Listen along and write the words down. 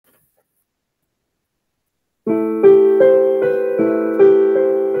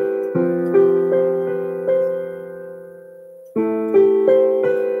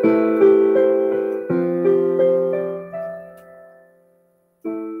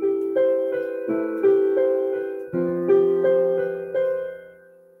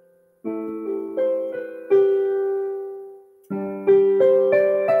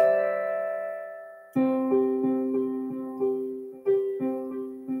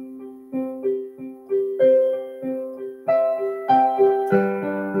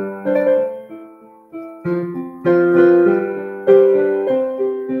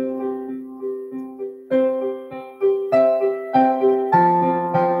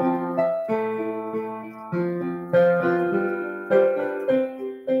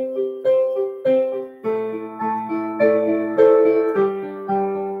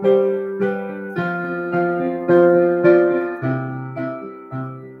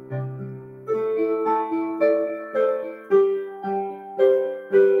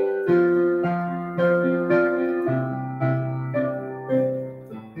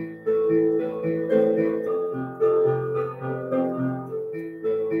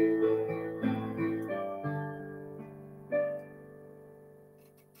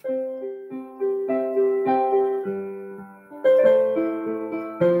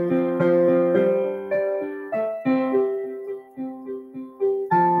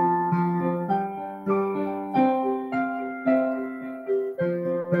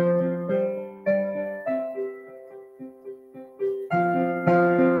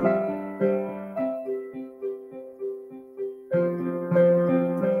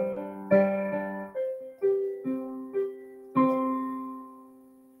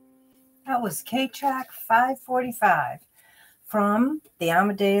that was K-Track 545 from the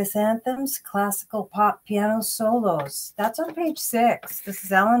Amadeus Anthems, Classical Pop Piano Solos. That's on page 6. This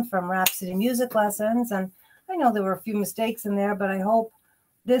is Ellen from Rhapsody Music Lessons, and I know there were a few mistakes in there, but I hope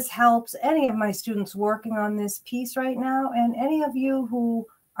this helps any of my students working on this piece right now, and any of you who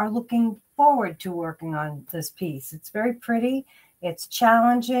are looking forward to working on this piece. It's very pretty, it's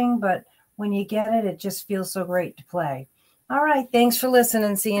challenging, but when you get it, it just feels so great to play. All right, thanks for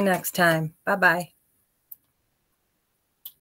listening. See you next time. Bye-bye.